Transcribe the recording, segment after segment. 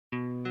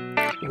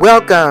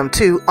Welcome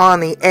to On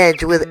the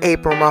Edge with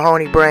April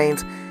Mahoney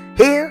Brains.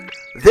 Here,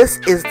 this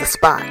is the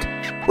spot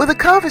where the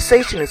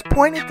conversation is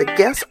pointed, the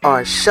guests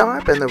are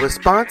sharp, and the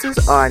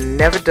responses are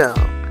never dull.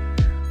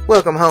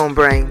 Welcome home,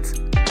 Brains.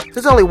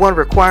 There's only one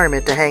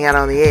requirement to hang out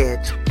on the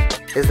edge,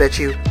 is that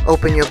you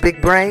open your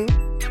big brain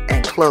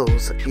and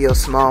close your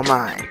small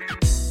mind.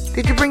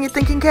 Did you bring your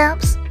thinking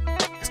caps?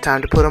 It's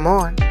time to put them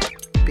on,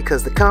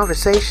 because the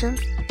conversation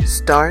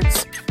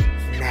starts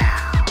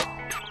now.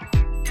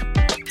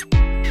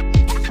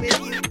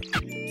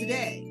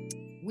 Today,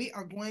 we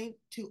are going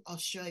to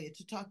Australia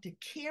to talk to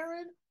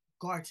Karen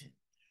Garton.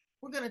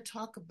 We're going to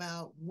talk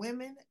about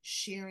women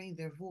sharing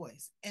their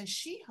voice, and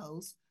she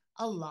hosts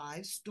a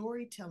live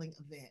storytelling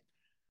event.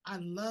 I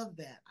love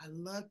that. I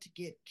love to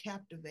get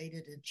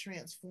captivated and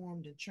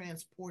transformed and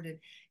transported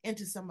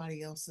into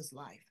somebody else's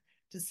life,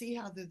 to see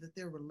how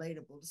they're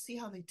relatable, to see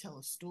how they tell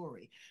a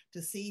story,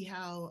 to see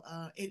how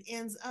it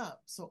ends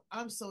up. So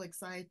I'm so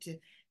excited to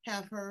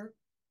have her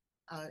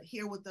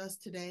here with us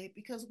today,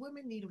 because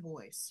women need a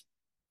voice.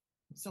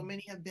 So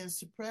many have been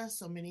suppressed,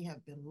 so many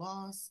have been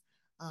lost,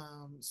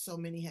 so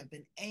many have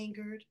been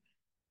angered.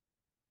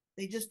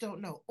 They just don't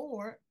know.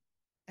 Or,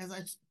 as I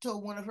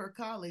told one of her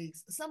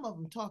colleagues, some of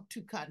them talk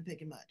too cotton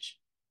picking much.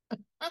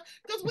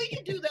 Because we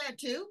can do that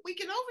too. We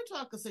can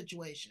overtalk a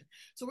situation.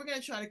 So we're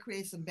going to try to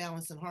create some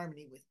balance and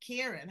harmony with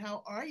Karen.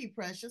 How are you,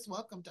 Precious?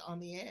 Welcome to On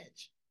the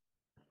Edge.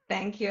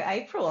 Thank you,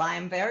 April. I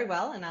am very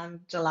well, and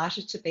I'm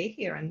delighted to be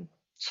here and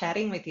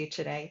chatting with you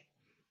today.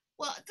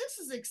 Well, this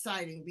is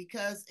exciting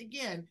because,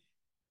 again,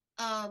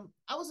 I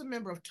was a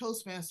member of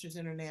Toastmasters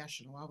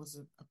International. I was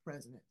a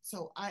president.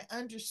 So I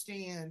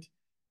understand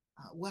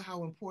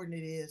how important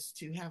it is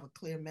to have a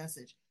clear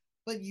message.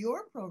 But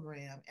your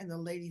program and the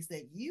ladies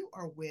that you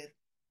are with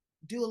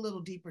do a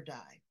little deeper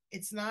dive.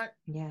 It's not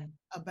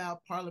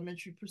about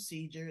parliamentary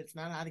procedure. It's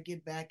not how to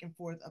get back and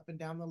forth up and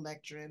down the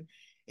lectern.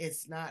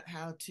 It's not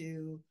how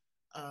to,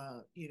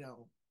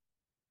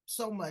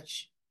 so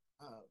much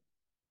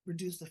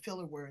reduce the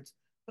filler words.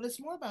 But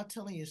it's more about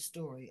telling your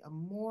story,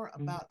 more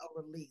about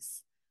a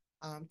release.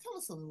 Tell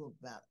us a little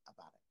about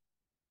it.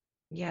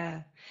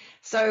 Yeah.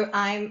 So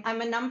I'm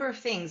a number of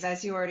things.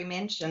 As you already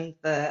mentioned,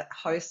 the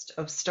host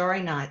of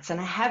Story Nights,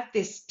 and I have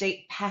this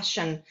deep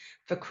passion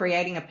for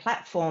creating a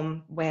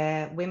platform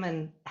where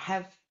women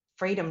have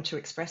freedom to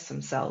express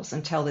themselves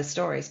and tell their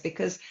stories.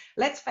 Because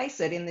let's face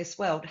it, in this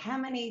world, how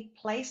many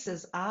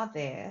places are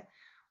there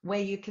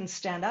where you can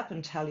stand up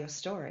and tell your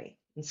story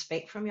and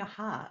speak from your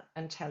heart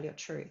and tell your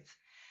truth?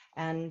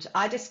 And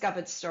I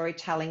discovered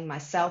storytelling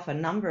myself a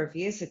number of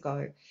years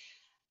ago,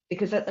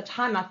 because at the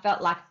time I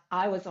felt like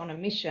I was on a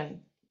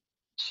mission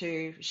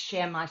to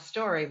share my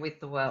story with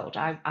the world.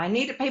 I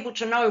needed people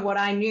to know what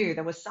I knew.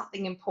 There was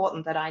something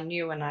important that I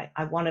knew, and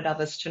I wanted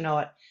others to know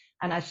it.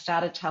 And I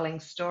started telling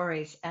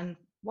stories. And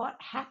what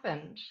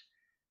happened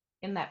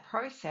in that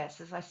process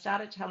is I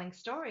started telling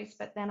stories,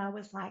 but then I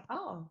was like,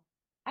 oh,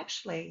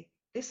 actually,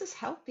 this is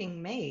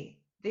helping me.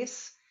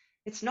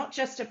 It's not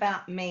just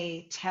about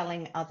me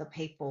telling other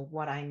people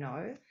what I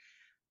know,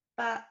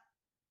 but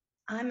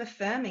I'm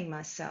affirming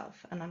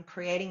myself and I'm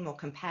creating more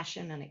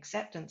compassion and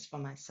acceptance for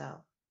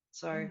myself.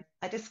 So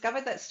I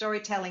discovered that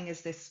storytelling is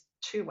this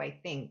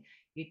two-way thing.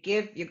 You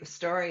give your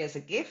story as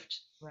a gift,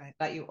 right,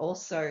 but you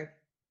also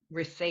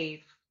receive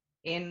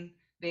in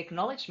the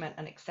acknowledgement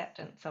and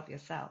acceptance of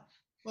yourself.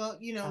 Well,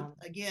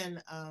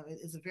 again,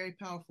 it's a very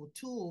powerful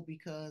tool,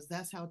 because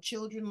that's how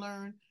children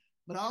learn.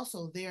 But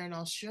also there in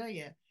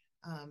Australia,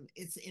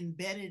 it's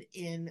embedded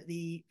in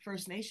the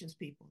First Nations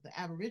people, the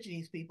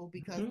Aborigines people,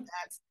 because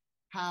that's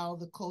how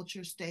the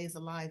culture stays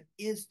alive,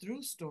 is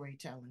through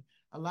storytelling.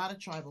 A lot of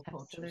tribal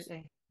cultures,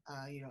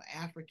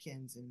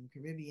 Africans and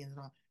Caribbeans and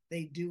all,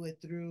 they do it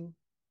through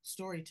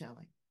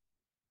storytelling.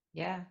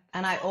 Yeah.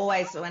 And I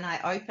always, when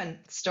I open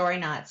Story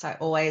Nights, I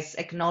always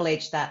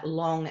acknowledge that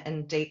long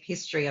and deep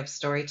history of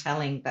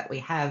storytelling that we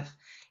have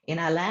in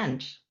our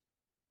land.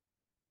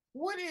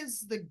 What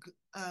is the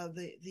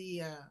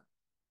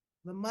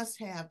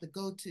must-have, the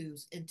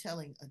go-tos in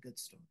telling a good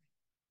story?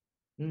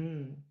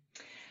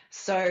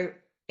 So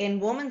in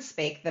Woman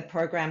Speak, the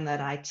program that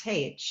I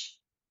teach,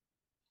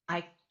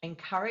 I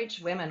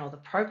encourage women, or the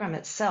program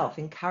itself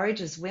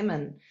encourages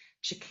women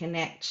to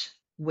connect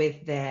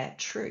with their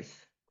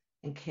truth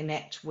and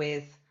connect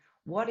with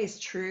what is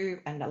true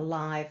and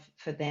alive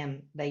for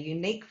them, their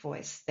unique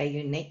voice, their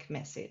unique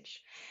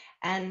message.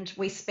 And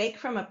we speak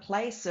from a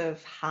place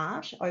of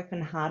heart,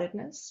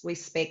 open-heartedness. We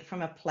speak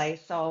from a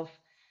place of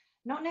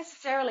not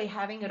necessarily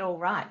having it all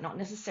right, not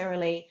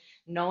necessarily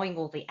knowing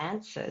all the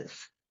answers,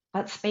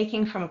 but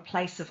speaking from a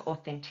place of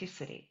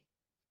authenticity.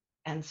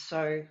 And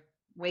so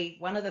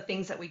one of the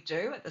things that we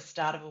do at the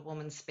start of a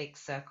Woman Speak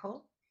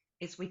circle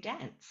is we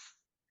dance.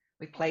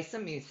 We play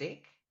some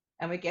music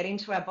and we get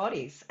into our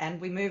bodies and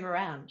we move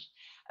around,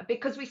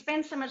 because we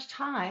spend so much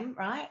time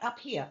right up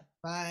here.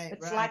 Right.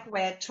 It's like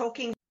we're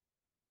talking.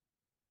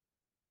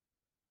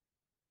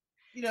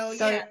 We're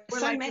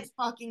like this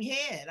talking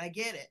head. I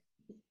get it.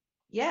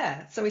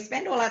 Yeah. So we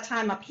spend all our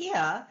time up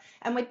here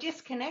and we're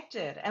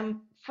disconnected.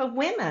 And for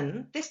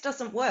women, this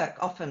doesn't work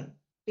often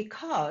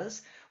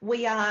because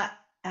we are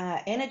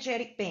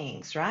energetic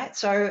beings, right?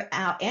 So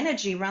our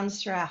energy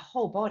runs through our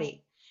whole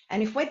body.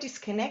 And if we're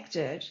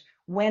disconnected,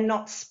 we're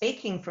not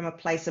speaking from a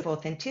place of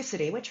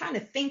authenticity. We're trying to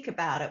think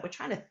about it. We're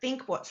trying to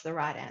think what's the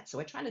right answer.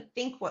 We're trying to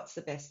think what's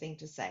the best thing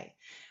to say.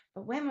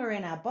 But when we're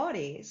in our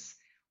bodies,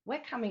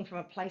 we're coming from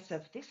a place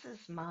of this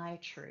is my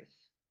truth.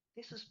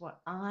 This is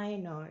what I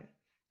know.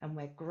 And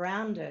we're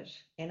grounded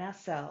in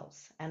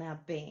ourselves and our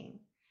being.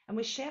 And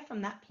we share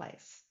from that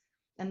place.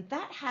 And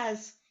that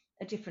has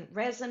a different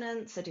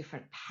resonance, a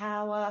different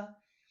power.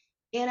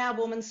 In our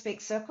Woman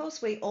Speak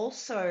circles, we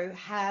also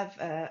have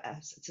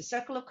it's a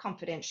circle of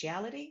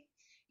confidentiality.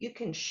 You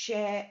can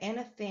share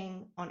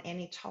anything on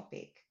any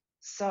topic.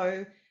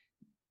 So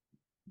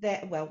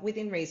that, well,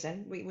 within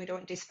reason, we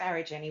don't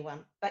disparage anyone,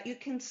 but you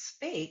can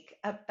speak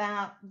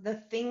about the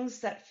things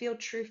that feel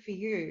true for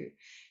you,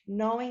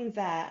 knowing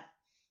that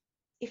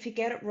if you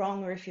get it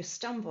wrong or if you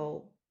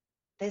stumble,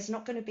 there's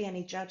not going to be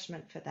any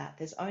judgment for that.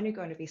 There's only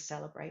going to be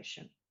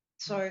celebration.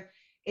 So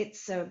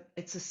it's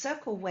a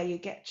circle where you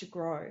get to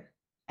grow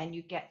and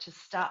you get to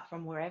start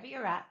from wherever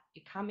you're at.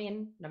 You come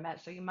in, no matter,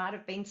 so you might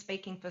have been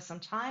speaking for some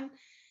time.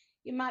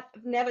 You might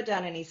have never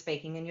done any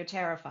speaking and you're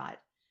terrified.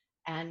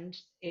 And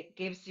it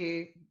gives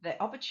you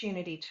the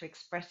opportunity to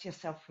express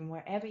yourself from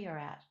wherever you're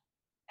at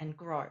and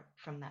grow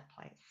from that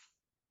place.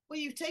 Well,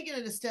 you've taken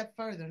it a step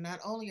further. Not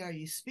only are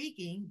you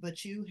speaking,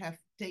 but you have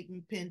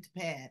taken pen to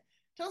pad.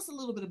 Tell us a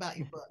little bit about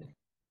your book.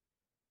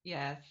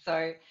 Yeah,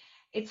 so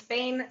it's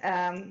been,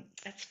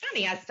 it's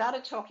funny. I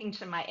started talking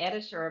to my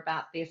editor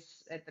about this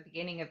at the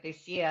beginning of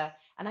this year,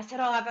 and I said,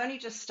 "Oh, I've only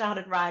just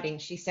started writing."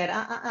 She said,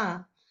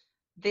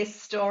 this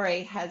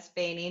story has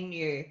been in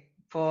you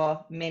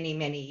for many,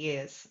 many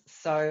years.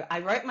 So I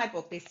wrote my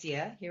book this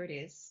year. Here it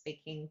is,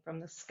 Speaking from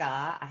the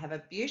Scar. I have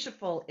a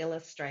beautiful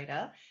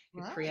illustrator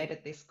who created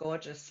this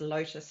gorgeous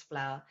lotus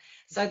flower.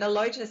 So the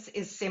lotus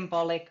is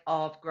symbolic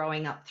of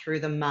growing up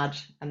through the mud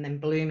and then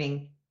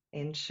blooming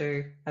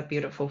into a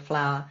beautiful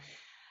flower.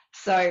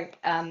 So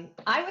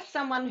I was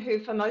someone who,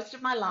 for most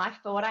of my life,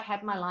 thought I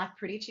had my life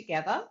pretty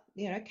together,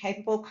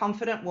 capable,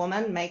 confident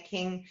woman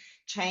making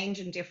change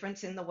and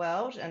difference in the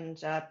world,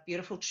 and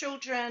beautiful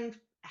children,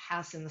 a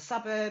house in the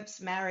suburbs,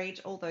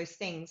 married, all those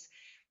things.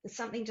 But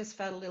something just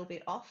felt a little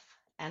bit off,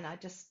 and I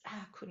just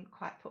couldn't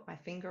quite put my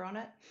finger on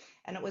it.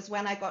 And it was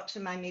when I got to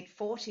my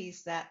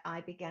mid-40s that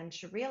I began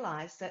to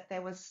realize that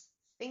there was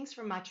things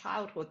from my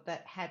childhood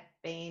that had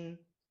been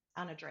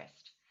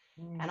unaddressed.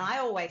 And I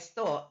always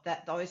thought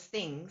that those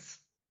things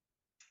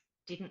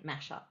didn't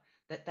matter,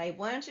 that they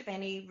weren't of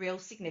any real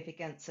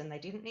significance and they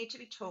didn't need to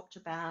be talked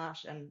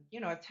about. And,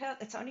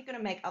 it's only going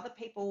to make other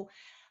people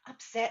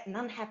upset and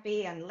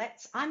unhappy. And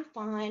I'm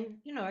fine,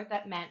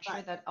 that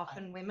mantra that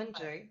often women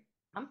do.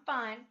 I'm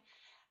fine.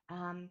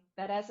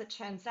 But as it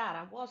turns out,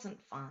 I wasn't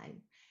fine.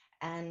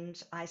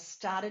 And I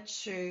started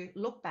to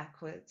look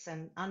backwards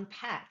and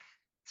unpack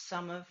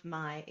some of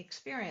my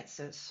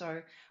experiences.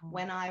 So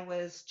when I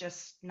was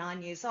just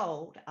 9 years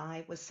old,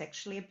 I was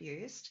sexually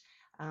abused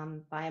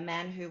by a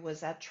man who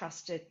was a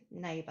trusted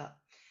neighbor.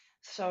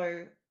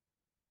 So,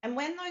 and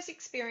when those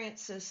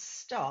experiences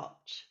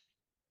stopped,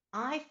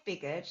 I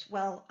figured,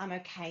 well, I'm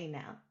okay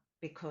now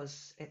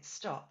because it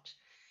stopped.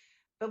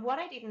 But what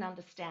I didn't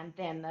understand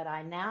then that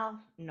I now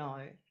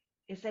know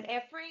is that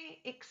every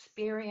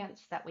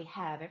experience that we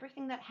have,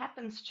 everything that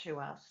happens to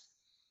us,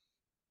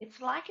 it's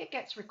like it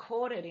gets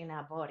recorded in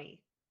our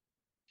body.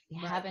 You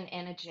have an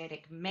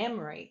energetic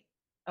memory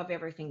of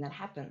everything that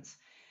happens.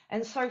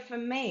 And so for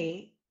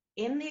me,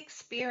 in the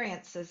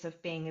experiences of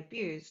being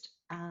abused,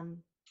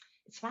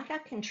 it's like I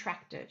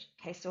contracted.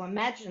 Okay, so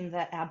imagine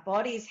that our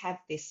bodies have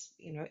this,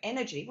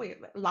 energy,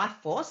 life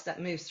force that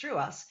moves through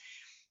us.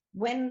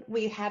 When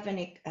we have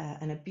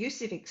an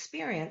abusive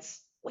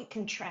experience, we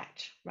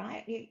contract,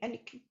 right? And you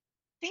can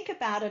think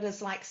about it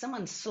as like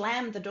someone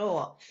slammed the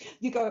door.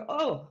 You go,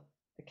 oh,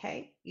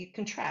 okay, you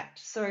contract.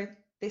 So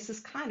this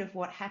is kind of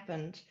what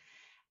happened.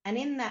 And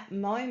in that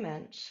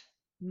moment,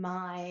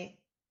 my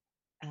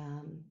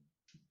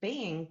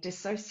being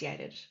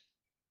dissociated.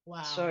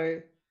 Wow.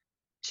 So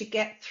to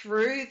get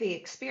through the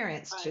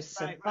experience, to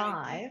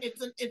survive.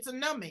 It's a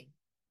numbing.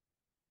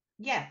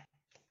 Yeah.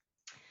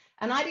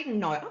 And I didn't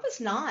know. I was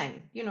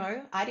 9,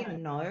 I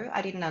didn't know.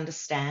 I didn't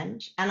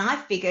understand. And I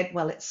figured,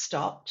 well, it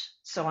stopped,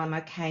 so I'm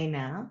okay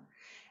now.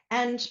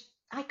 And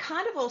I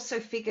kind of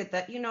also figured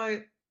that,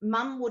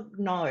 mum would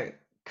know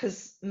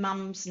because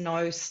mums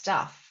know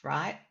stuff,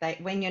 right?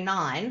 When you're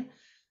 9,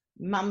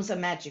 mums are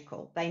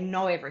magical. They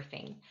know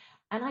everything.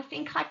 And I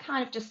think I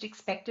kind of just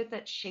expected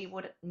that she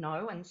would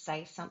know and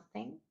say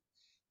something.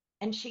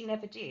 And she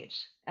never did.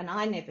 And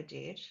I never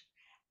did.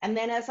 And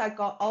then as I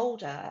got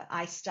older,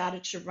 I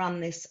started to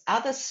run this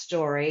other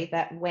story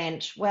that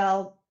went,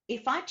 well,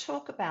 if I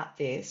talk about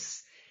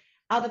this,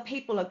 other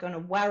people are going to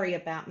worry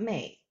about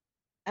me.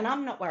 And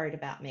I'm not worried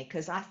about me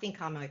because I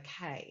think I'm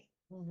okay.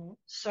 Mm-hmm.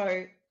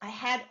 So I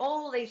had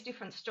all these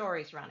different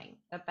stories running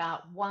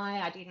about why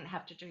I didn't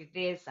have to do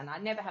this. And I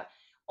never have.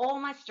 All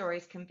my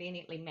stories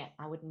conveniently meant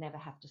I would never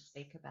have to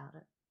speak about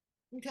it.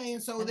 Okay,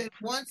 and so And then it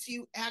once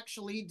you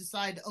actually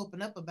decide to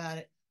open up about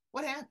it,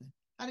 what happened?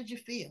 How did you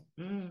feel?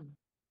 mm.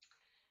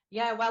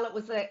 Yeah, well, it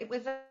was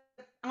a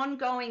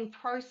ongoing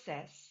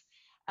process.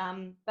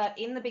 But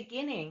in the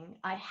beginning,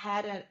 I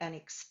had an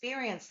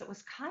experience that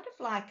was kind of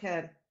like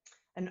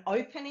an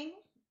opening.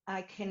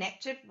 I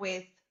connected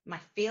with my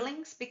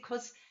feelings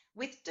because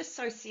with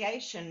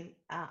dissociation,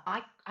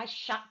 I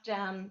shut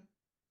down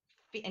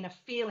in a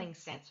feeling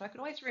sense. So I could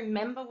always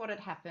remember what had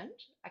happened.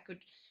 I could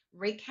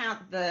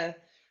recount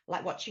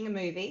like watching a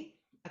movie.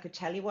 I could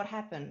tell you what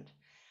happened,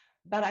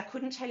 but I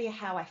couldn't tell you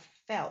how I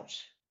felt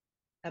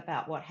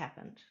about what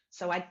happened.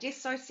 So I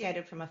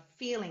dissociated from a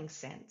feeling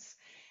sense.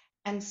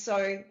 And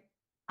so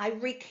I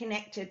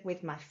reconnected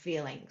with my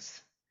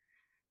feelings.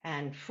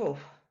 And phew,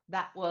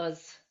 that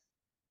was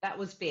that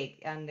was big.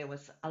 And there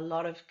was a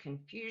lot of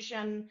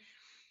confusion.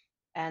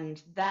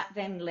 And that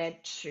then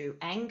led to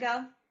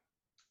anger.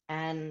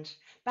 And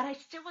but I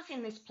still was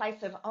in this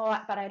place of, oh,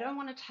 but I don't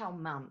want to tell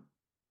mum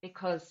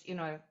because,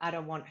 I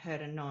don't want her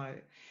to know.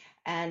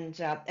 And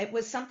it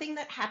was something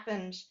that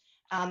happened.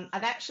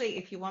 I've actually,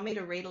 if you want me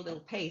to read a little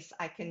piece,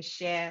 I can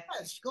share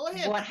Yes, go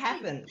ahead, what please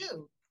happened.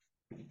 do.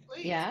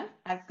 Please. Yeah,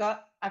 I've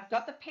got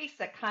the piece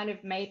that kind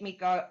of made me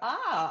go,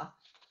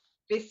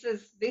 this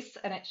is this,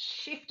 and it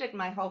shifted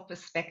my whole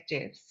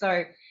perspective.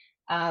 So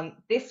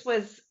this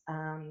was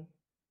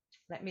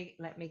let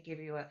me give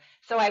you a.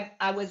 So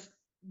I was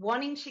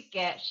wanting to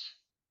get.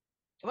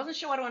 I wasn't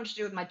sure what I wanted to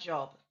do with my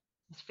job. I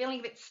was feeling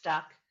a bit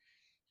stuck.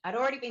 I'd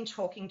already been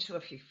talking to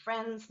a few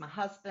friends, my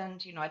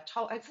husband. I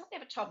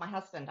never told my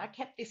husband. I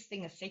kept this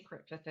thing a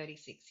secret for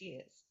 36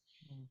 years.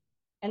 Mm.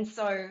 And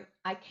so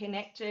I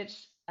connected.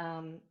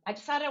 I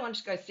decided I wanted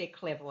to go see a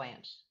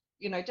clairvoyant.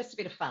 Just a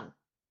bit of fun.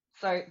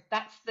 So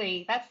that's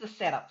the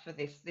setup for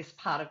this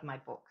part of my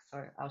book.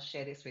 So I'll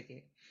share this with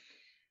you.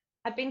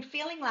 I've been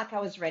feeling like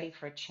I was ready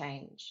for a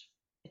change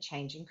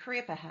in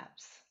career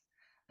perhaps.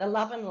 The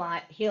Love and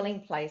Light healing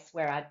place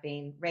where I'd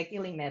been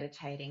regularly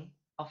meditating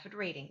offered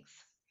readings,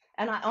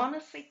 and I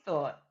honestly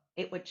thought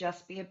it would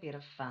just be a bit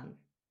of fun.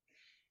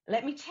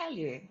 Let me tell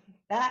you,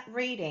 that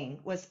reading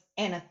was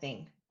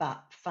anything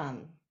but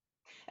fun.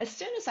 As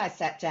soon as I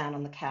sat down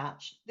on the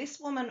couch, this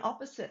woman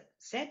opposite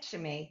said to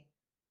me,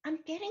 I'm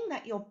getting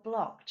that you're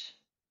blocked.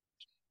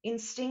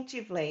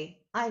 Instinctively,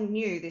 I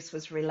knew this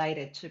was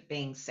related to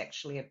being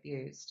sexually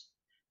abused.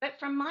 But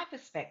from my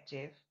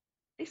perspective,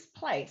 this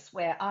place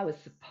where I was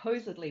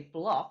supposedly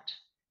blocked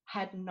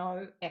had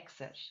no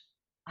exit.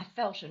 I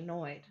felt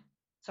annoyed,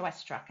 so I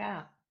struck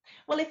out.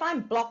 Well, if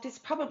I'm blocked, it's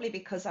probably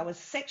because I was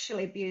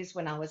sexually abused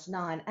when I was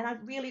 9, and I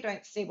really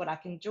don't see what I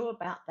can do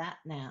about that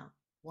now.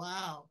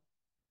 Wow.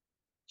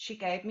 She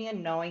gave me a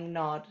knowing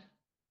nod,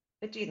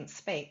 but didn't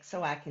speak,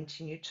 so I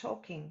continued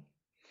talking.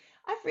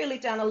 I've really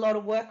done a lot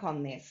of work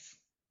on this.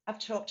 I've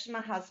talked to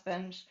my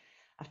husband,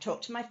 I've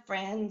talked to my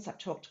friends, I've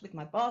talked with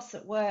my boss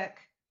at work.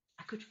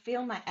 I could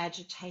feel my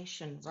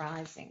agitation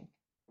rising.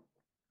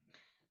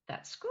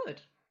 That's good.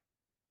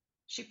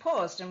 She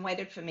paused and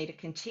waited for me to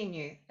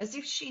continue, as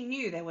if she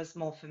knew there was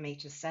more for me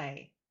to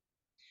say.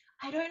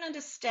 I don't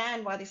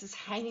understand why this is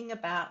hanging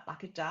about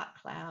like a dark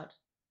cloud.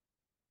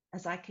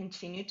 As I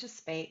continued to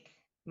speak,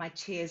 my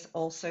tears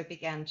also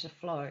began to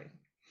flow.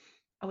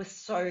 I was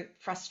so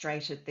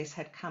frustrated this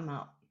had come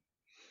up.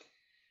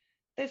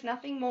 There's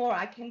nothing more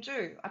I can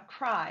do. I've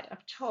cried,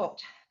 I've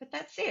talked, but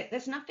that's it.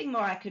 There's nothing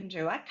more I can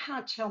do. I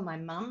can't tell my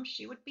mum.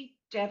 She would be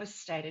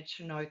devastated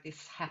to know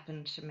this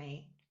happened to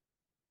me.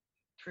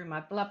 Through my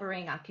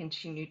blubbering, I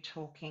continued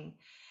talking.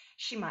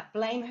 She might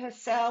blame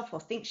herself or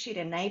think she'd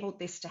enabled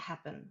this to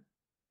happen.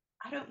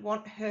 I don't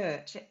want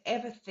her to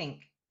ever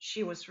think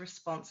she was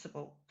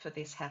responsible for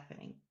this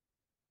happening.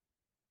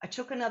 I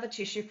took another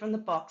tissue from the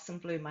box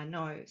and blew my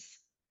nose.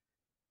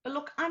 But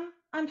look,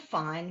 I'm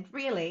fine,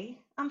 really.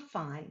 I'm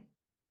fine.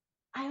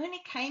 I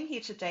only came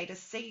here today to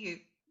see you,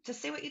 to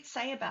see what you'd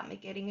say about me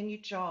getting a new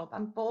job.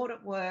 I'm bored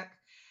at work.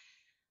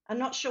 I'm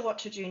not sure what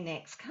to do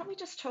next. Can't we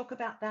just talk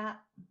about that?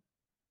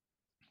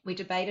 We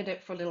debated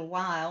it for a little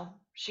while.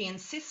 She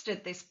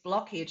insisted this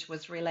blockage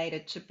was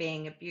related to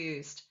being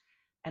abused,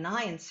 and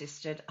I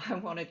insisted I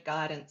wanted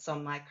guidance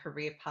on my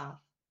career path.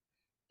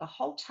 The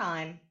whole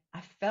time,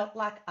 I felt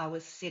like I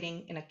was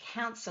sitting in a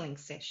counseling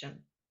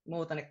session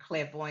more than a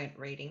clairvoyant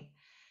reading.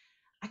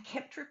 I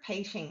kept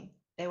repeating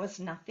there was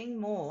nothing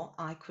more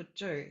I could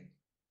do.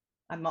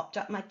 I mopped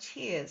up my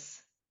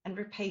tears and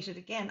repeated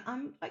again,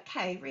 I'm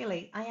okay,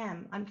 really, I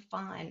am, I'm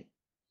fine.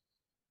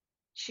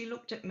 She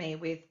looked at me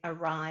with a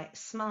wry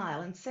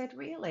smile and said,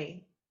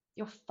 really?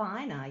 You're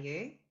fine, are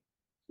you?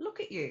 Look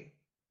at you.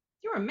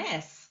 You're a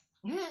mess.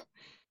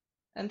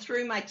 And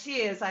through my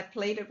tears, I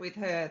pleaded with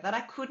her that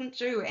I couldn't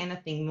do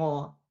anything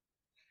more.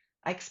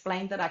 I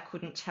explained that I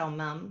couldn't tell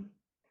mum,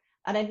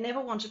 and I'd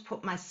never want to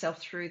put myself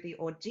through the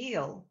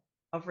ordeal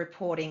of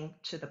reporting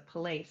to the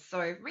police.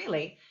 So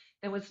really,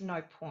 there was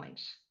no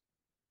point.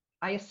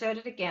 I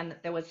asserted again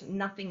that there was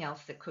nothing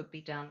else that could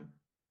be done.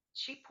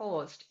 She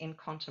paused in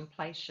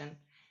contemplation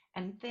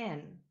and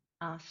then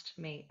asked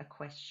me a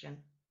question.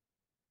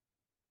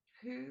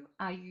 Who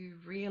are you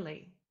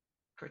really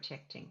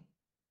protecting?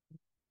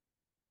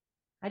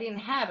 I didn't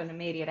have an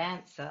immediate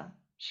answer.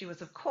 She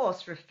was, of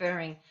course,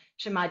 referring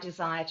to my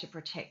desire to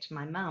protect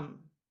my mum.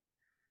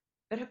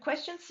 But her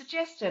question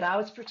suggested I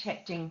was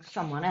protecting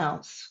someone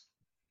else.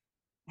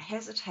 I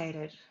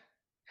hesitated.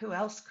 Who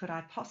else could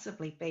I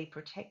possibly be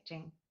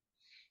protecting?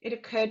 It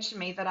occurred to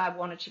me that I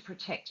wanted to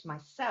protect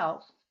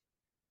myself,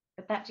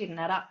 but that didn't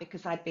add up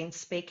because I'd been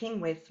speaking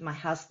with my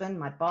husband,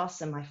 my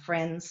boss, and my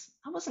friends.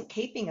 I wasn't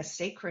keeping a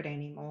secret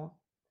anymore.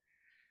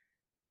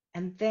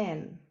 And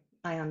then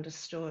I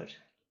understood.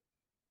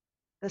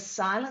 The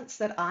silence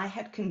that I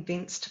had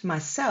convinced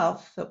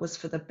myself that was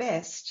for the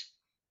best,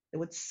 that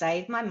would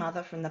save my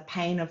mother from the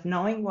pain of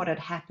knowing what had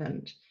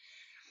happened,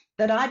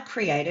 that I'd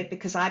created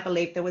because I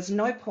believed there was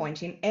no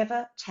point in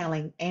ever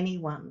telling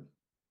anyone.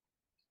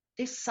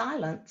 This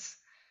silence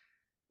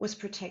was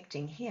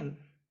protecting him,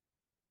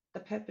 the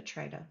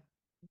perpetrator.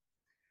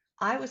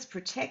 I was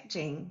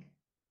protecting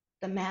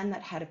the man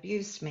that had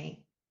abused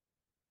me.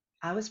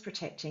 I was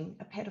protecting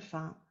a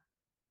pedophile.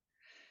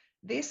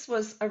 This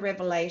was a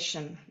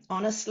revelation.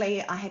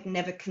 Honestly, I had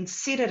never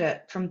considered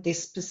it from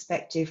this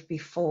perspective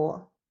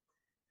before.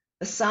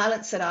 The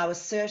silence that I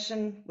was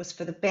certain was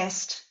for the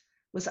best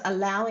was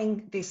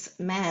allowing this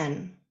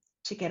man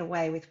to get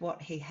away with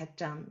what he had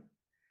done.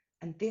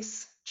 And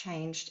this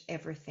changed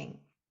everything.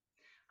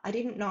 I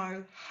didn't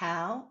know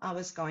how I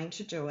was going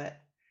to do it,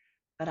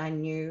 but I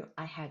knew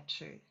I had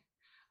to.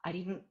 I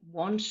didn't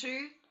want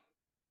to,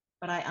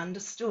 but I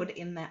understood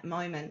in that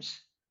moment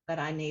that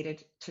I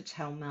needed to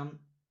tell Mum.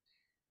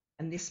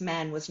 And this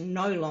man was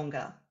no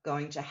longer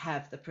going to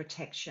have the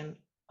protection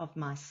of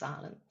my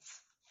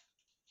silence.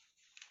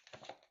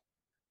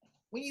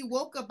 When you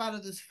woke up out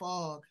of this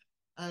fog,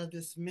 out of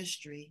this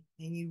mystery,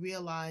 and you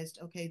realized,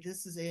 okay,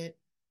 this is it.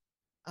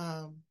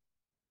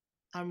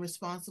 I'm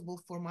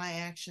responsible for my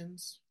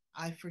actions.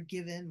 I've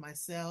forgiven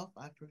myself.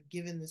 I've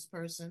forgiven this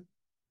person.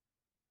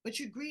 But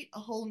you greet a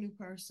whole new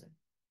person.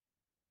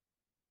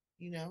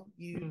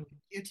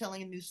 You're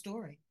telling a new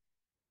story.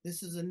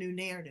 This is a new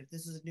narrative.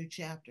 This is a new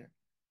chapter.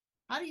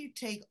 How do you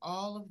take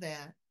all of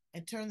that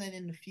and turn that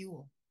into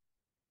fuel?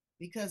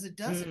 Because it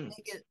doesn't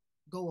make it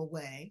go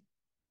away.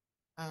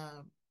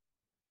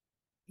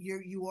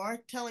 You are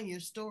telling your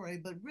story,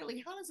 but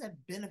really, how does that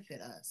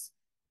benefit us?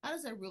 How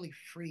does that really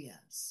free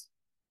us?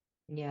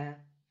 Yeah,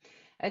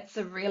 it's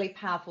a really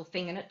powerful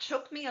thing. And it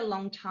took me a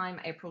long time,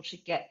 April, to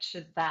get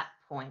to that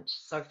point.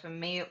 So for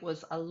me, it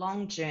was a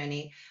long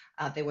journey.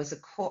 There was a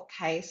court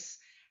case,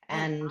 Oh,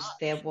 and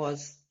there gosh.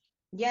 was,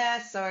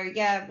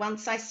 yeah,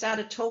 once I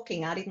started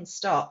talking, I didn't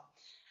stop.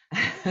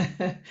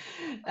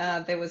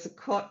 There was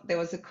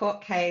a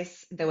court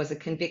case, there was a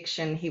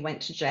conviction. He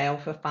went to jail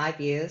for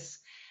 5 years.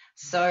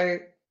 So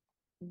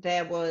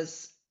there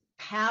was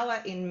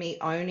power in me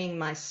owning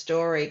my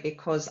story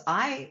because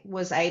I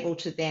was able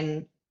to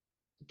then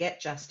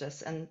get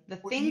justice. And the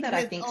thing that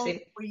I think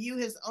Were you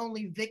his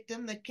only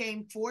victim that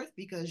came forth?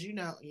 Because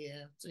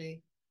yeah,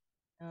 see,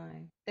 no,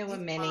 there were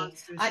these many.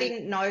 monsters I here.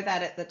 didn't know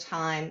that at the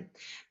time.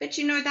 But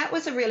that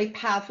was a really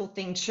powerful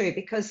thing too,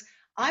 because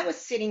I was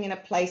sitting in a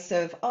place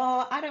of,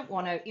 oh, I don't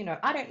want to,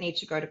 I don't need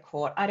to go to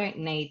court. I don't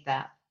need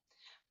that.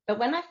 But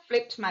when I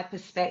flipped my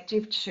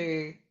perspective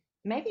to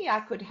maybe I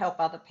could help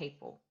other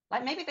people,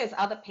 like maybe there's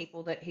other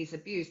people that he's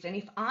abused. And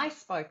if I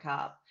spoke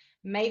up,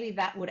 maybe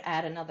that would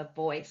add another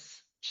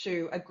voice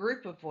to a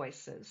group of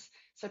voices.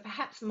 So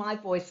perhaps my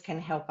voice can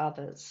help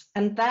others.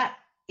 And that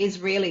is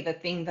really the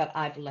thing that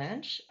I've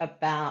learned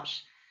about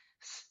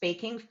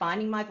speaking,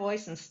 finding my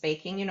voice and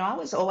speaking. I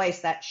was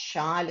always that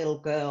shy little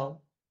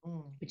girl,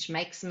 which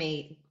made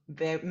me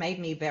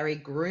very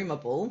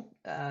groomable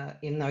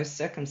in those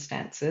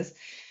circumstances.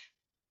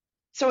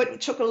 So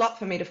it took a lot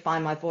for me to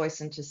find my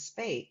voice and to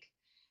speak.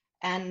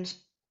 And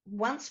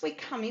once we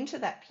come into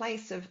that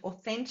place of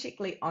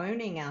authentically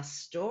owning our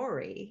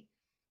story,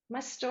 my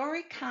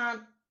story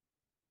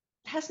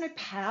has no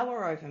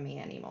power over me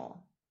anymore.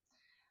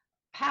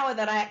 Power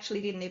that I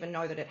actually didn't even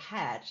know that it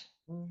had.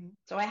 Mm-hmm.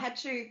 So I had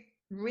to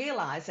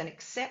realize and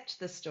accept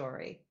the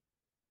story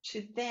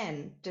to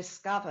then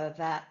discover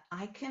that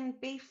I can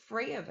be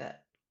free of it.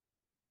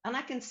 And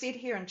I can sit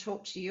here and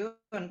talk to you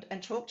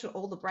and talk to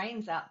all the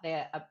brains out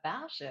there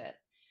about it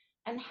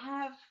and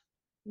have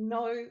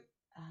no,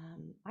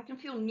 I can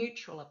feel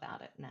neutral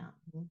about it now.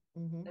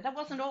 Mm-hmm. But that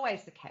wasn't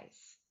always the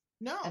case.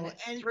 And No,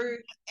 it's through.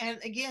 and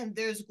again,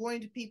 there's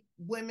going to be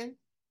women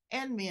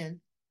and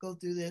men go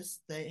through this.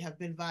 They have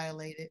been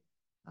violated.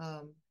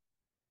 Um,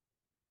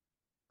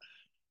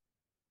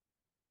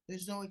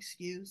 there's no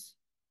excuse.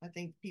 I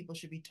think people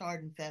should be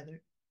tarred and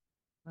feathered.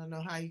 I don't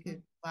know how you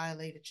could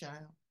violate a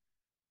child.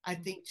 I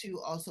think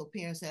too, also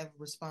parents have a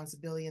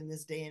responsibility in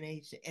this day and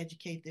age to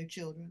educate their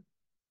children.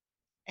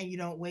 And you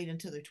don't wait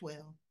until they're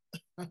 12.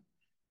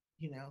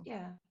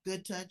 Yeah.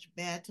 Good touch,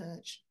 bad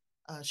touch,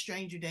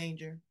 stranger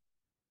danger.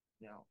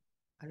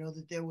 I know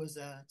that there was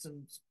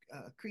some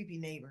creepy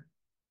neighbor,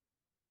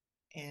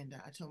 and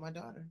I told my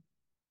daughter,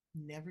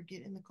 never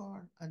get in the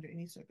car under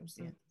any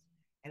circumstance,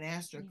 and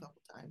asked her a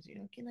couple times,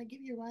 can I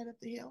give you a ride up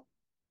the hill?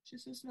 She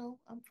says, no,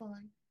 I'm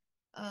fine.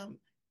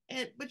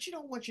 But you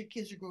don't want your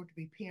kids to grow up to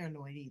be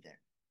paranoid either.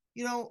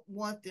 You don't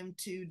want them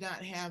to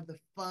not have the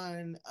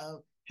fun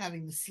of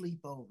having the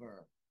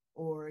sleepover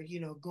or,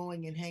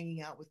 going and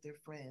hanging out with their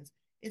friends.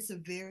 It's a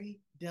very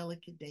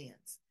delicate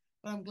dance.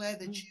 But I'm glad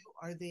that Mm. you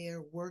are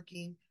there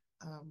working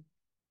um,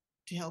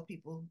 to help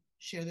people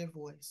share their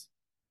voice.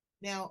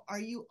 Now, are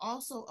you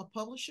also a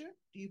publisher?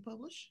 Do you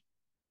publish?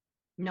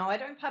 No, I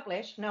don't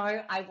publish. No,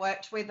 I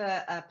worked with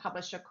a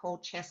publisher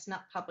called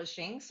Chestnut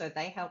Publishing, so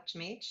they helped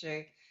me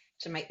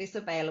to make this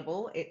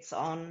available. It's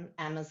on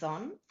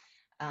Amazon.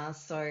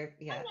 So How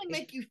yeah, did that if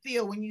make you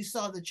feel when you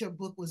saw that your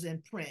book was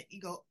in print? You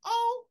go,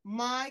 oh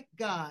my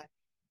God.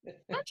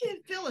 Don't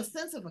you feel a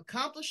sense of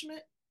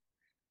accomplishment?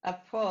 Of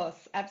course,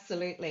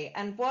 absolutely.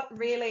 And what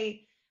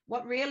really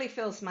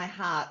fills my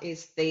heart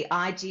is the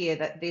idea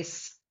that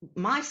this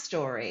my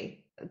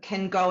story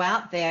can go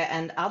out there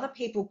and other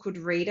people could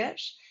read it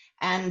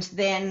and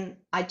then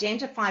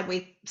identify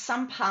with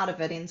some part of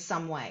it in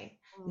some way.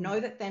 Mm. Know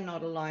that they're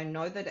not alone.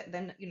 Know that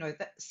then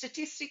that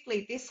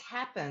statistically this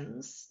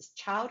happens.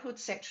 Childhood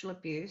sexual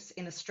abuse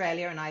in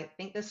Australia, and I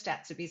think the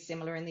stats would be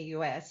similar in the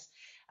US.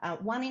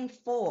 One in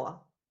four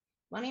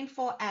 1 in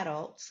 4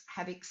 adults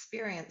have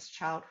experienced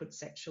childhood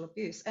sexual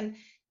abuse. And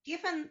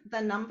given the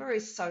number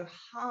is so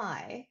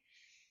high,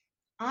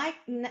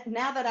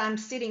 now that I'm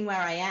sitting where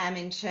I am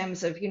in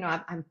terms of,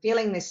 I'm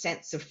feeling this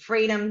sense of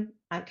freedom,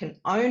 I can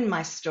own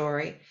my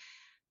story.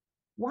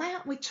 Why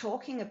aren't we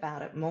talking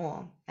about it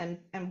more? And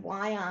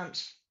why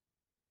aren't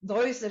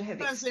those that have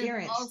Because there's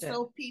experienced it?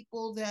 also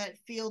people that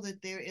feel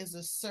that there is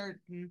a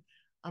certain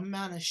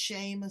amount of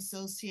shame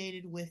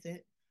associated with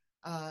it.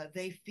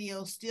 They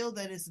feel still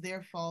that it's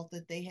their fault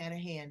that they had a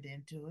hand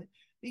into it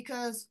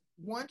because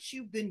once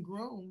you've been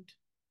groomed,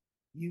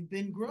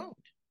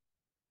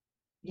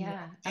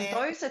 Yeah. And and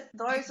those are you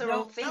those are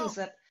all don't know. things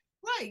that,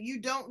 Right. You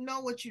don't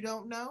know what you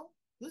don't know.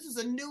 This is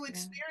a new yeah,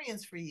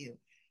 experience for you.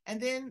 And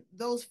then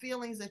those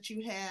feelings that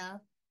you have,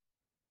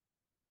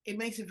 it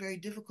makes it very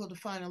difficult to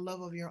find a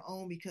love of your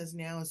own because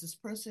now is this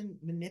person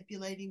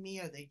manipulating me?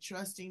 Are they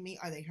trusting me?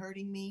 Are they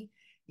hurting me?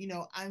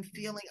 I'm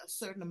feeling a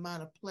certain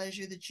amount of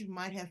pleasure that you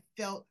might have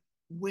felt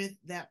with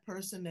that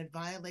person that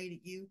violated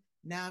you.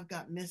 Now I've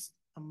got mixed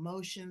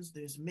emotions.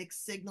 There's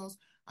mixed signals.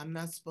 I'm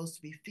not supposed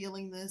to be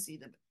feeling this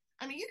either.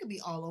 I mean, you could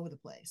be all over the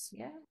place.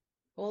 yeah,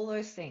 all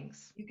those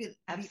things. You could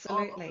be all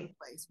over the Absolutely.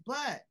 place.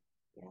 But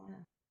Yeah.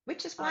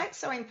 Which is uh, why it's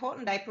so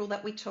important, April,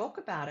 that we talk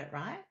about it,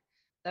 right?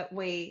 That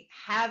we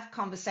have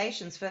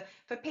conversations for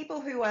people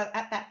who are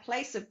at that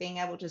place of being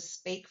able to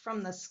speak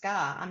from the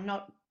scar. I'm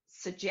not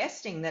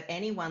suggesting that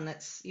anyone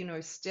that's,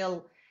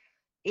 still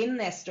in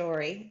their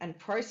story and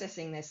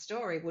processing their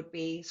story would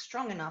be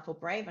strong enough or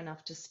brave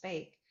enough to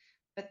speak.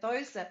 But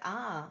those that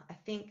are, I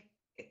think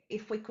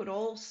if we could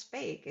all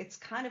speak, it's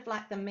kind of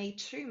like the Me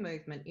Too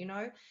movement,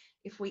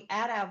 if we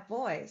add our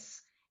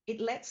voice, it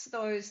lets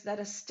those that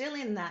are still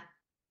in that,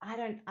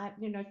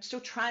 still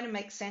trying to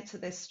make sense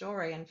of their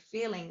story and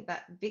feeling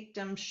that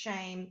victim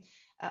shame,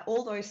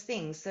 all those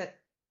things that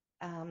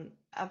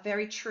are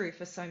very true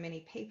for so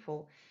many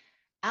people,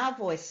 our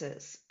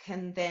voices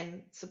can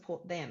then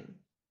support them,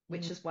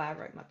 which mm, is why I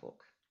wrote my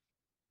book.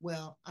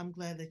 well, I'm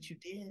glad that you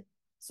did.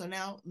 So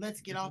now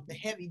let's get off the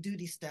heavy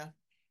duty stuff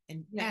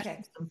and ask you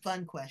Okay. some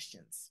fun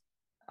questions.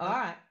 All Uh,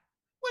 right.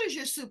 what is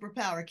your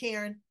superpower,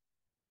 Karen?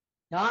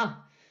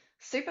 Ah,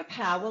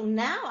 superpower. Well,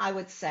 now I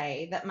would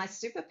say that my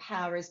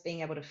superpower is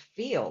being able to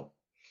feel,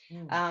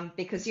 Mm.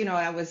 because,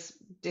 I was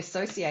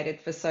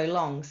dissociated for so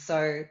long.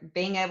 So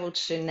being able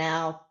to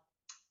now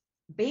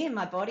be in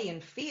my body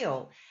and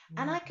feel,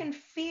 and Mm. I can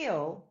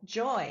feel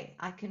joy,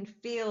 I can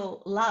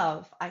feel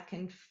love, I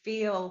can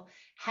feel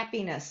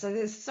happiness. So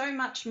there's so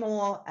much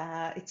more.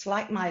 It's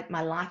like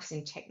my life's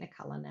in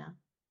Technicolor now.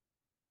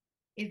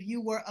 If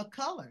you were a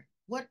color,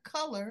 what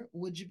color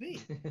would you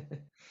be?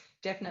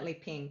 Definitely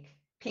pink.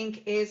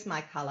 Pink is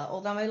my color,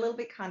 although I'm a little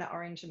bit kind of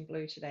orange and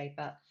blue today,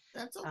 but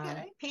That's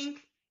okay.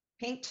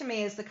 pink to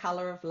me is the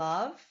color of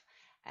love.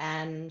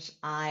 And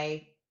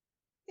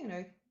you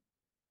know,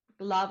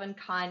 love and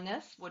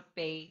kindness would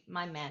be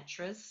my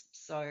mantras.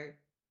 So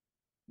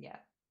yeah,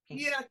 pink.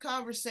 You had a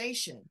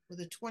conversation with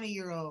a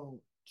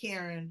 20-year-old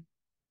Karen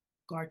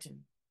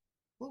Garton.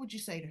 What would you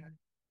say to her?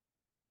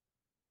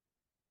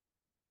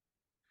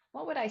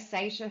 What would I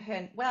say to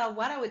her? Well,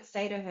 what I would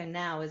say to her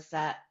now is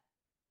that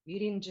you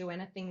didn't do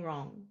anything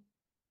wrong.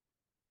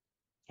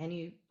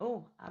 And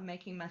I'm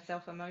making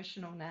myself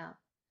emotional now.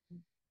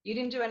 You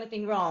didn't do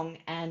anything wrong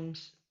and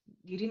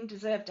you didn't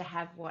deserve to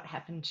have what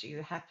happened to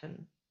you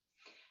happen.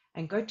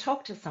 And go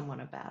talk to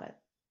someone about it.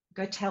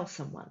 Go tell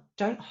someone.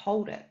 Don't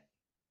hold it.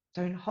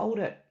 Don't hold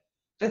it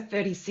for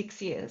 36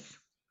 years.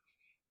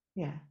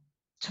 Yeah.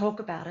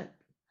 Talk about it.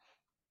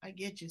 I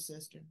get you,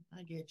 sister.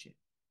 I get you.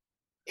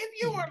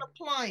 If you were Yeah. an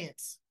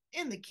appliance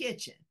in the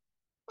kitchen,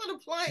 what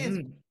appliance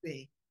would Mm. you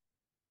be?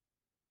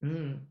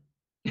 Mm.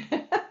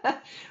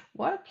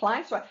 What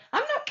appliance? I'm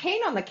not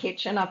keen on the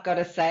kitchen, I've got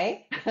to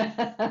say.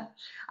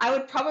 I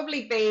would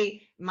probably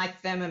be my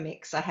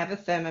Thermomix. I have a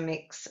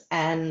Thermomix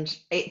and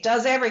it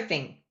does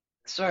everything.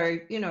 So,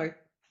 super I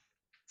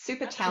know so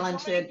many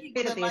talented,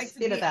 people bit of that like this, to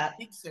bit be of a that.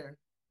 mixer.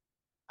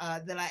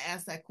 that I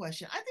asked that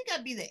question. I think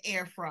I'd be the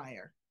air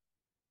fryer.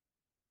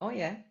 Oh,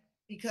 yeah.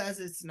 Because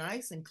it's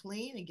nice and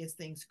clean. It gets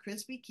things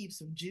crispy, keeps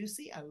them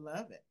juicy. I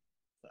love it.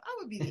 So I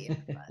would be the air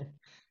fryer.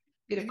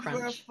 Bit of if crunch.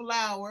 you were a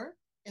flower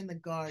in the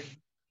garden,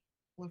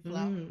 what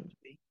flower would you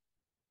be?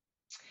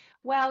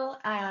 Well,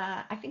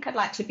 I think I'd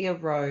like to be a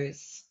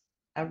rose.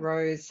 A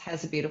rose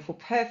has a beautiful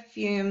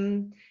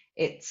perfume.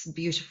 It's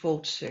beautiful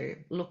to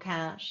look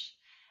at,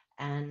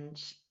 and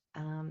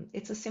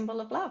it's a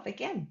symbol of love.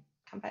 Again,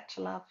 come back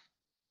to love.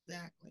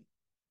 Exactly.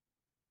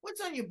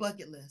 What's on your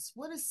bucket list?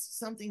 What is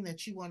something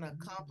that you want to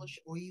accomplish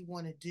or you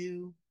want to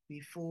do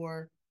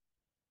before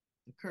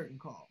the curtain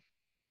call?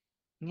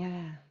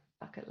 Yeah,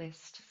 bucket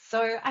list.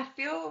 So I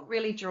feel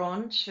really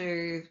drawn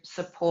to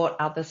support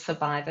other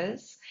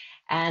survivors.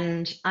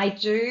 And I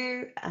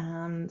do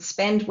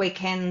spend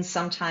weekends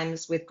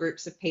sometimes with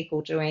groups of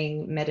people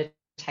doing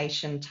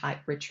meditation type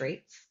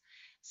retreats.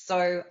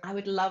 So I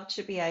would love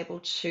to be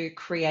able to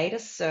create a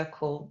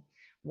circle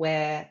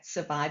where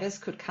survivors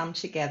could come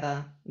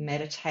together,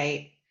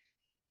 meditate,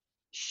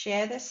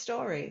 share their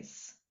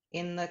stories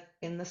in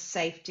the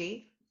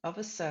safety of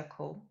a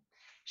circle,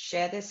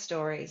 share their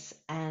stories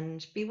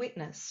and be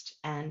witnessed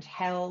and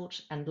held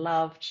and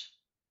loved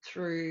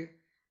through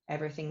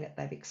everything that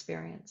they've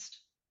experienced.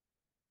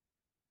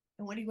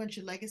 And what do you want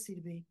your legacy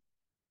to be?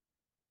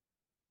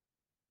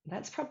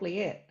 That's probably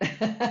it.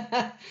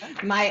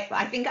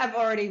 I think I've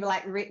already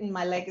written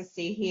my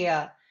legacy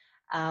here.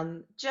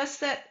 Just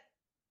that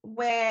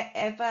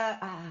wherever,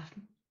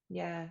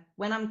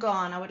 when I'm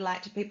gone, I would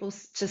like to people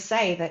to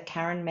say that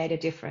Karen made a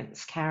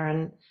difference.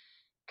 Karen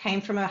came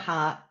from her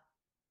heart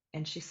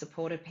and she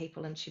supported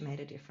people and she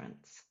made a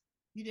difference.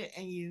 You did,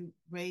 and you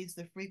raised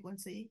the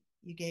frequency.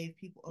 You gave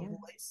people a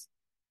voice,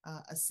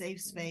 a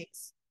safe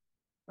space.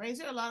 Right?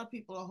 There are a lot of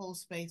people who hold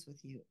space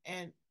with you.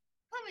 And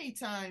how many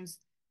times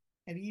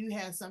have you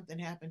had something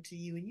happen to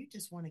you and you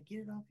just want to get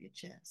it off your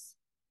chest?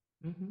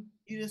 Mm-hmm.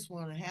 You just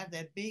want to have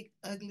that big,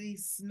 ugly,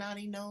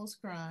 snotty nose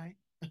cry.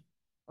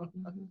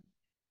 Mm-hmm.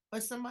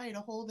 But somebody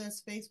to hold that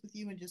space with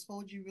you and just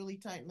hold you really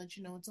tight and let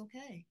you know it's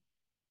okay.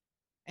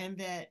 And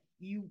that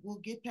you will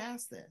get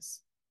past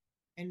this.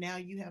 And now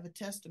you have a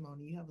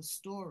testimony, you have a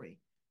story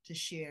to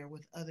share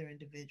with other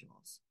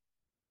individuals.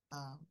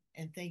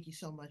 And thank you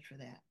so much for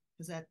that,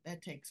 because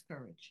that takes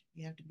courage.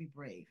 You have to be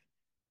brave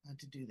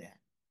to do that.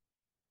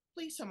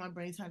 Please tell my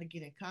brains how to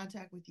get in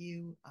contact with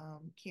you,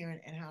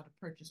 Karen, and how to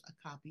purchase a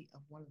copy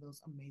of one of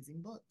those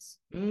amazing books.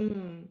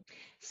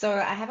 So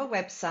I have a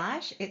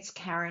website. It's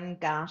Karen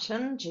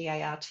Garton,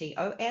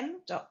 garton.com.au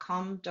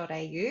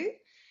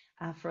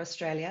for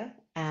Australia.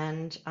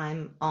 And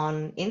I'm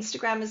on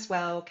Instagram as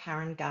well,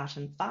 Karen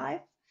Garton 5.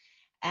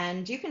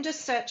 And you can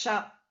just search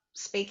up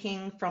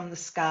Speaking from the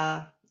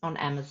Scar on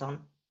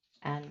Amazon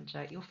and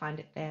you'll find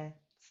it there.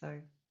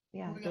 So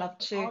yeah, I'd love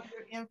to. All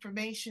your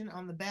information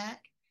on the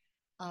back.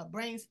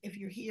 Brains, if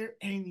you're here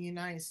in the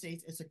United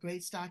States, it's a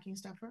great stocking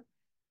stuffer.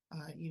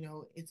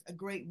 It's a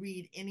great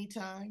read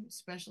anytime,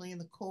 especially in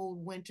the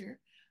cold winter.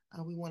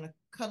 We want to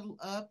cuddle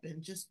up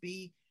and just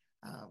go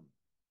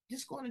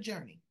on a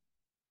journey.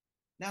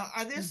 Now,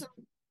 are there some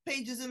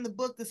pages in the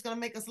book that's going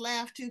to make us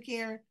laugh too,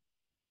 Karen?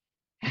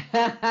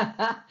 There's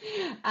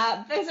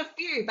a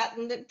few, but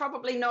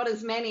probably not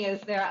as many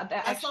as there are.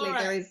 That's all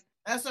right. There is.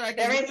 That's all right.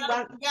 There is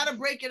one. You got to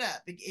break it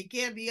up. It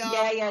can't be all,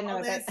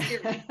 that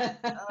serious.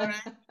 All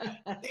right.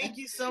 Thank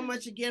you so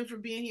much again for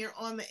being here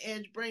on The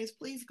Edge. Brains,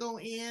 please go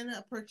in,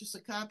 purchase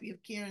a copy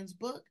of Karen's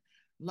book.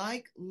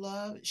 Like,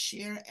 love,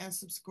 share, and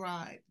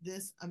subscribe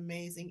this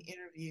amazing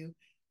interview.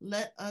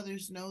 Let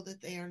others know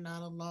that they are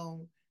not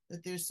alone,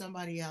 that there's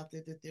somebody out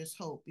there, that there's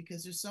hope,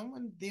 because there's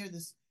someone there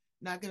that's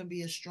not going to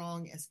be as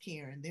strong as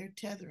Karen. They're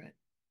tethering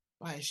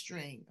by a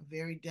string, a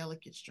very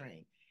delicate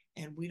string.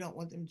 And we don't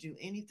want them to do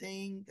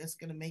anything that's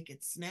going to make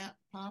it snap,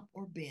 pop,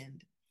 or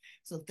bend.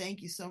 So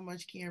thank you so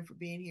much, Karen, for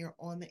being here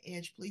on The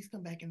Edge. Please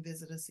come back and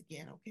visit us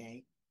again,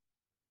 okay?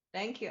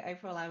 Thank you,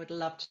 April. I would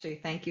love to.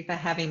 Thank you for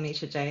having me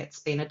today.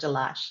 It's been a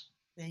delight.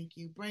 Thank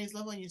you. Brains,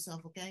 love on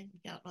yourself, okay? We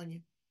count on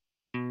you.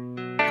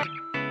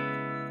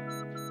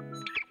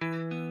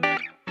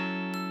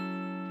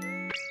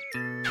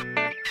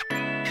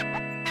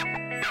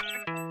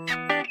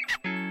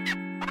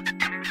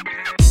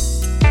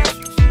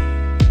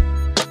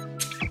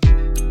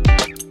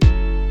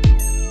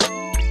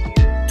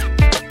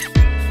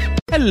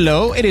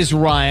 Hello, it is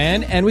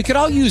Ryan, and we could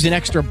all use an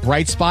extra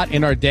bright spot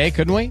in our day,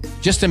 couldn't we?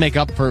 Just to make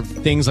up for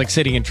things like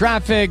sitting in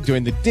traffic,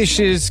 doing the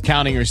dishes,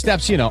 counting your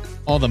steps,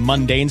 all the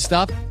mundane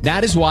stuff.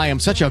 That is why I'm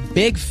such a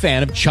big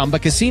fan of Chumba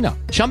Casino.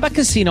 Chumba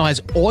Casino has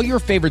all your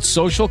favorite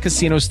social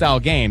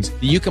casino-style games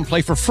that you can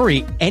play for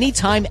free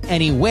anytime,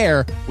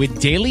 anywhere with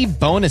daily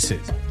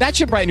bonuses. That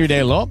should brighten your day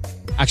a little.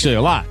 Actually,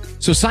 a lot.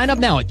 So sign up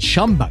now at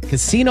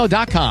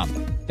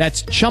ChumbaCasino.com.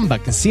 That's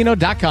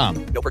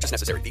ChumbaCasino.com. No purchase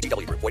necessary.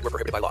 VGW Group. Void where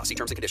prohibited by law. See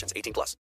terms and conditions. 18+.